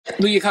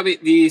Do you have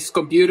this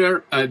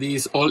computer,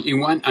 this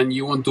all-in-one, and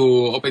you want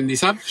to open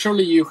this up?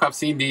 Surely you have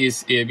seen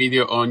this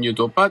video on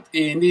YouTube, but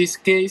in this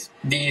case,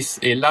 this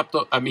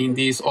laptop,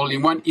 this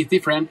all-in-one is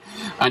different,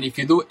 and if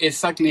you do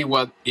exactly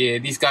what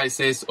this guy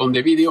says on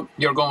the video,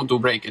 you're going to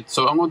break it.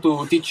 So I'm going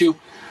to teach you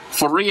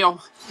for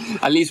real,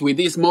 at least with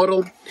this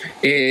model,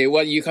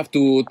 what you have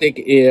to take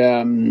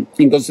in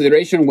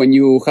consideration when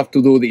you have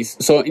to do this.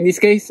 So in this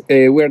case,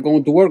 we are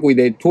going to work with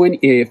a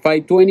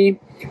 520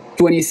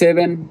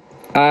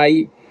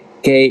 27i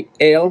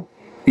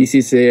This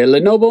is a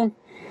Lenovo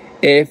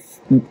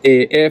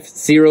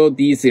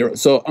F0D0.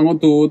 So I'm going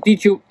to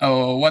teach you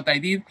what I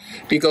did,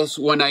 because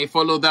when I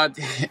followed that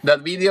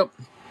video,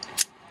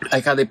 I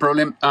had a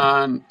problem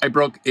and I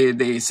broke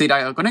the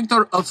SATA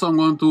connector. Also, I'm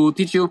going to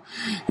teach you,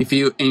 if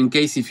you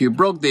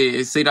broke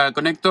the SATA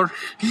connector,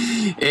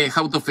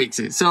 how to fix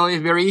it. So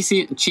it's very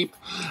easy, cheap,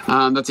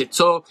 and that's it.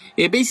 So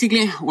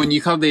basically, when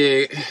you have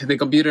the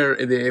computer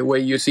the way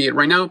you see it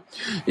right now,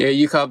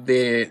 you have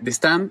the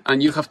stand,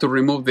 and you have to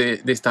remove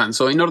the stand.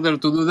 So in order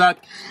to do that,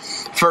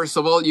 first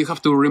of all, you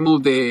have to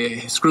remove the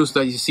screws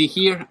that you see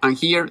here and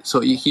here. So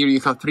here you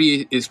have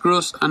 3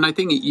 screws, and I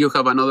think you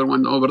have another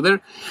one over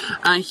there.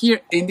 And here,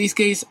 in this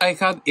case, I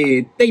had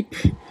a tape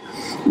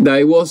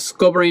that was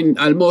covering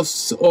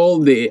almost all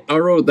the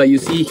arrow that you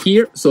see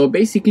here. So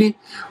basically,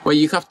 what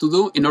you have to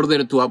do in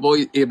order to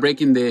avoid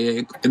breaking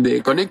the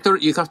connector,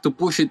 you have to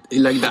push it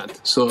like that.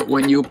 So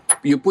when you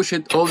push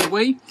it all the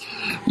way,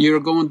 you're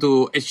going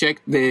to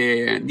eject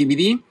the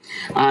DVD,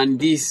 and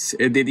the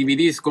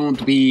DVD is going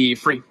to be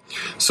free.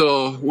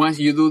 So once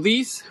you do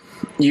this,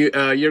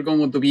 you're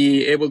going to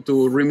be able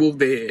to remove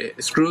the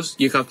screws.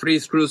 You have 3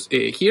 screws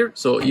here,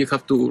 so you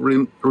have to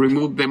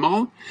remove them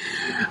all,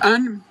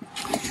 and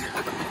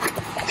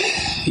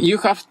you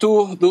have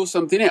to do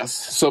something else.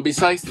 So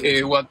besides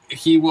what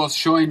he was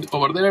showing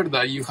over there,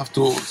 that you have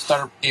to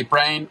start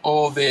prying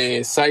all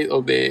the side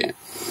of the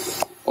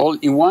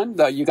all-in-one,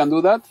 that you can do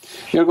that,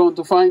 you're going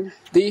to find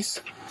this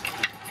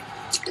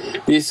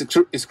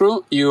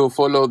screw. You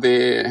follow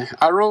the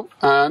arrow,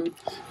 and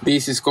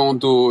this is going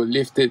to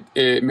lift it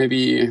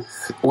maybe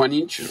 1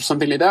 inch or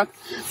something like that,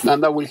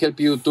 and that will help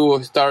you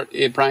to start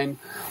prying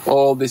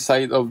all the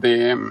side of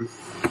the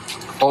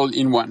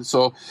all-in-one.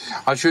 So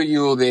I'll show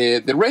you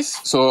the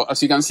rest. So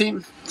as you can see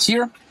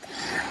here,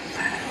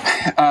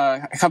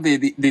 I have the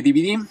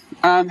DVD,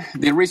 and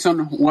the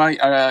reason why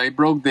I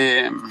broke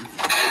the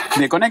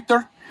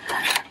connector.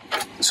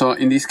 So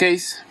in this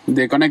case,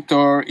 the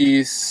connector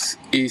is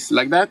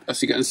like that,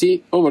 as you can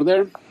see over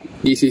there.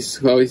 This is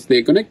how is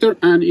the connector,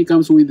 and it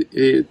comes with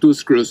 2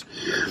 screws.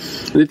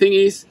 The thing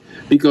is,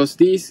 because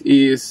this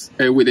is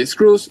with the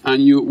screws,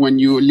 and when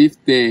you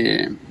lift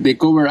the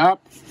cover up,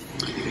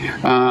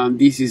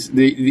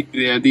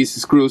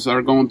 these screws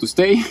are going to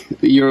stay.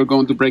 You're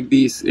going to break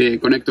this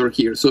connector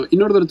here. So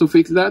in order to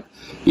fix that,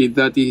 if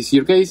that is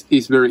your case,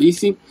 it's very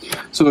easy.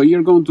 So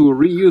you're going to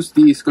reuse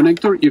this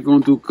connector. You're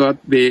going to cut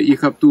you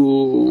have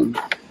 2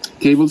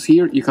 cables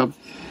here. You have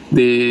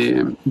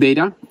the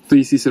data.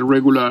 This is a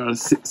regular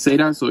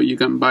SATA, so you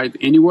can buy it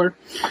anywhere.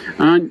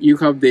 And you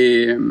have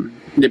the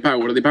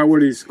power. The power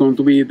is going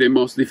to be the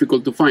most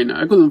difficult to find.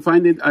 I couldn't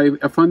find it.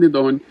 I found it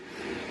on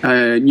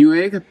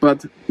Newegg,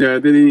 but they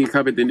didn't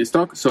have it in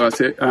stock, so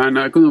and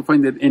I couldn't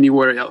find it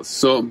anywhere else.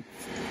 So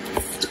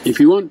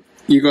if you want,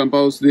 you can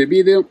pause the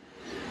video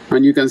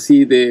and you can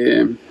see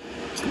the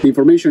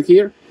information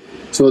here.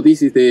 So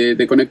this is the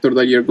connector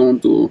that you're going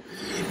to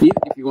need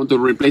if you want to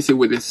replace it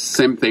with the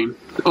same thing.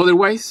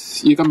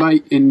 Otherwise, you can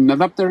buy an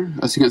adapter,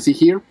 as you can see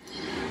here,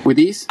 with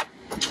this.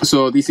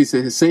 So this is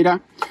a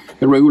SATA,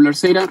 a regular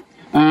SATA.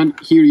 And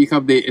here you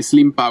have the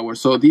slim power.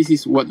 So this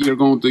is what you're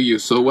going to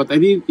use. So what I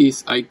did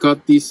is I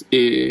cut this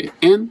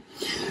end,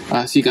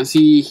 as you can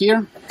see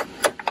here.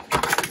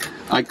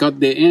 I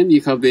cut the end.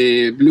 You have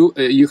the blue,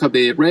 you have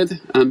the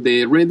red and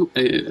the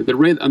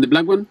red and the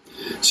black one.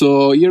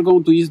 So you're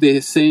going to use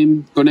the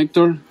same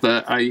connector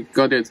that I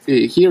got it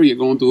here. You're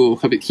going to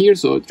have it here.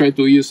 So try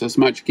to use as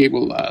much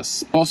cable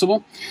as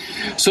possible.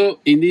 So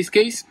in this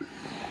case,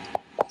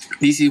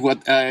 this is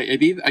what I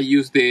did. I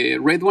used the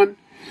red one.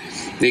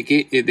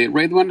 The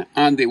red one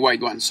and the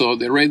white one. So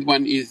the red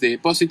one is the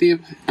positive,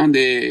 and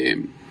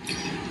the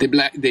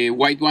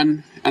white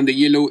one and the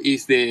yellow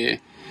is the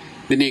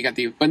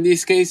negative. But in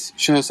this case,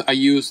 just I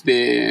use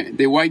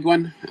the white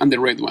one and the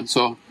red one.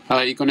 So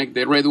I connect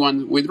the red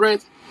one with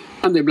red,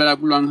 and the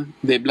black one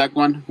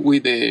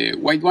with the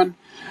white one,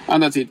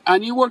 and that's it.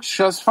 And it works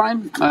just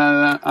fine.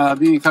 I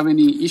didn't have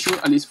any issue,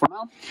 at least for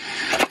now.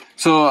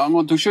 So I'm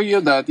going to show you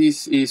that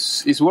this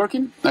is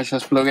working. I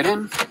just plug it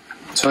in.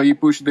 So you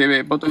push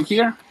the button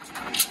here,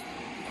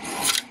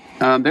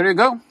 and there you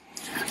go.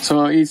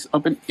 So it's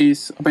open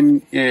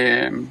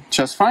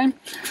just fine.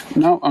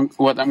 Now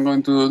what I'm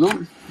going to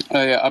do,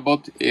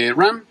 about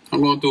RAM,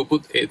 I'm going to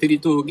put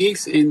 32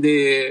 gigs on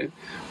the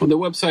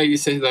website. It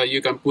says that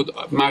you can put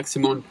a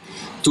maximum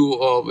 2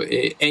 of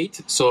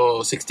 8,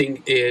 so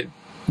 16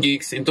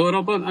 gigs in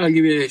total, but I'll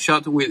give it a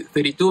shot with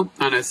 32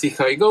 and I'll see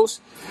how it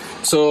goes.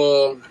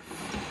 So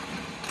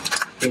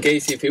in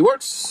case if it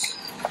works,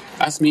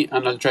 ask me,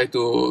 and I'll try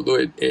to do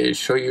it,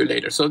 show you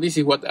later. So this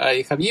is what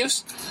I have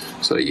used.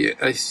 So yeah,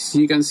 as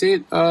you can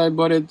see, I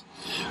bought it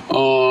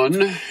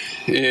on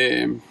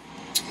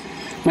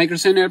Micro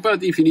Center,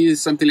 but if you need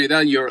something like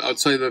that, you're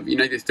outside of the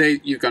United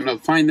States, you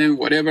cannot find them,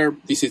 whatever.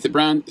 This is the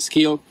brand,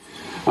 Skill,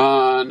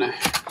 and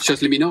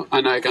just let me know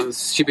and I can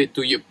ship it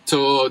to you.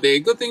 So the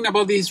good thing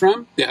about this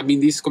RAM,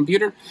 this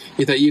computer,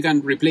 is that you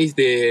can replace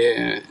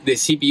the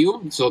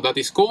CPU, so that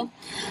is cool,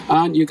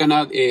 and you can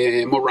add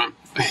more RAM.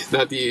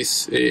 That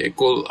is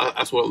cool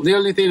as well. The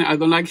only thing I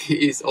don't like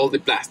is all the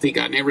plastic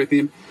and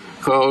everything.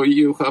 How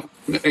you have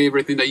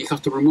everything that you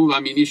have to remove.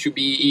 It should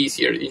be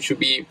easier. It should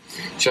be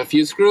just a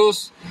few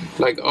screws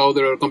like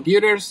other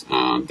computers,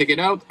 and take it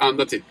out, and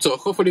that's it. So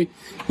hopefully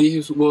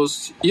this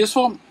was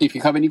useful. If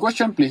you have any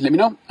question, please let me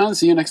know, and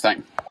see you next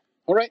time.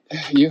 All right,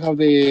 you have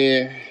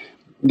the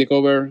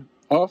cover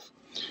off.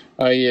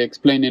 I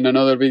explained in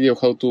another video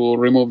how to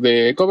remove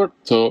the cover.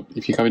 So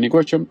if you have any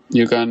question,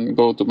 you can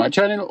go to my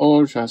channel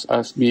or just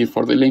ask me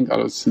for the link.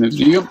 I'll send it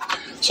to you.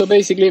 So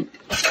basically,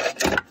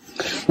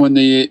 when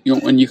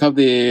you have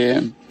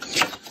the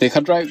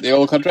hard drive, the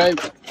old hard drive,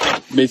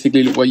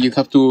 basically what you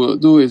have to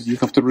do is you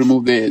have to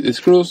remove the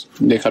screws.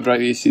 The hard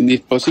drive is in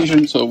this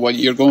position, so what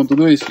you're going to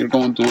do is you're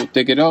going to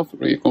take it off,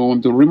 or you're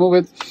going to remove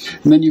it,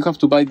 and then you have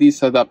to buy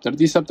this adapter.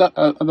 This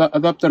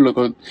adapter,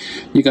 look,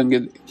 you can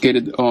get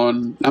it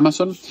on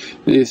Amazon.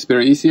 It's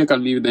very easy. I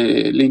can leave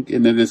the link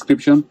in the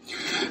description.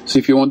 So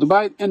if you want to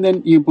buy it, and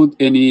then you put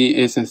any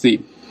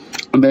SSD,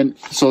 and then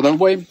so that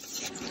way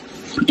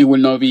it will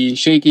not be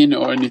shaking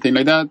or anything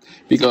like that,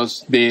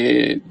 because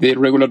the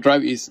regular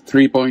drive is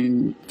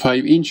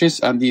 3.5 inches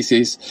and this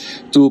is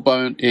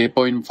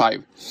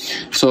 2.5.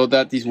 So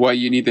that is why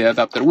you need the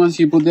adapter. Once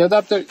you put the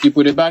adapter, you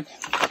put it back,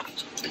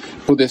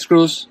 put the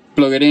screws,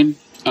 plug it in,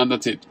 and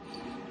that's it.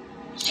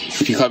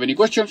 If you have any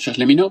questions, just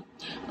let me know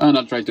and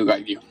I'll try to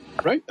guide you.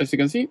 Right, as you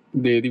can see,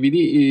 the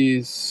DVD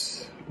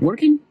is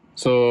working.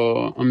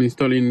 So I'm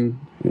installing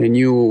a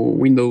new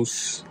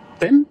Windows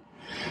 10.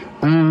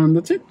 And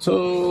that's it.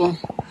 So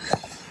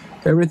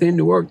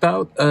everything worked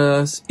out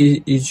as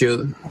it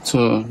should.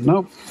 So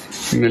now,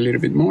 in a little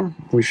bit more,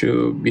 we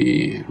should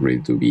be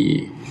ready to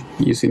be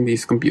using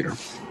this computer.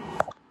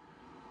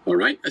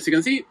 Alright, as you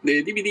can see,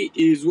 the DVD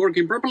is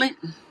working properly.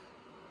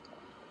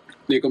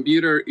 The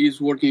computer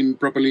is working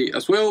properly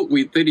as well.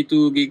 With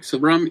 32 gigs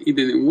of RAM, it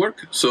didn't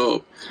work.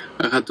 So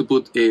I had to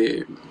put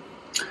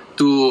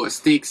 2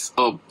 sticks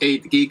of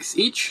 8 gigs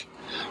each.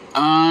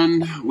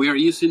 And we are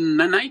using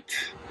Nanite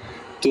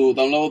to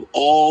download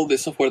all the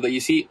software that you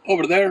see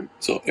over there.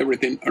 So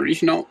everything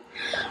original,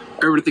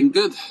 everything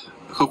good.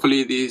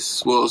 Hopefully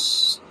this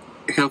was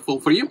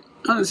helpful for you,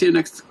 and I'll see you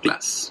next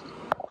class.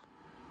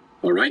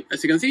 Alright,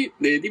 as you can see,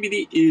 the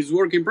DVD is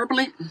working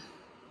properly.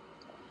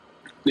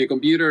 The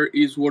computer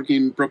is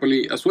working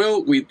properly as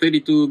well. With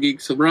 32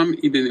 gigs of RAM,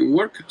 it didn't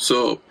work.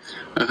 So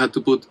I had to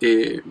put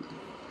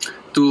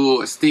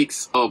 2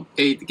 sticks of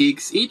 8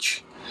 gigs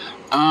each.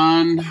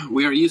 And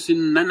we are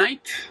using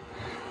Nanite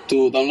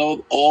to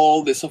download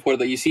all the software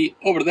that you see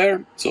over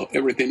there. So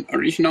everything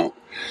original,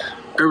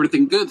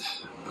 everything good.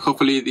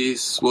 Hopefully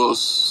this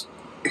was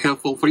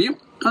helpful for you,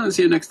 and I'll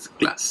see you next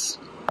class.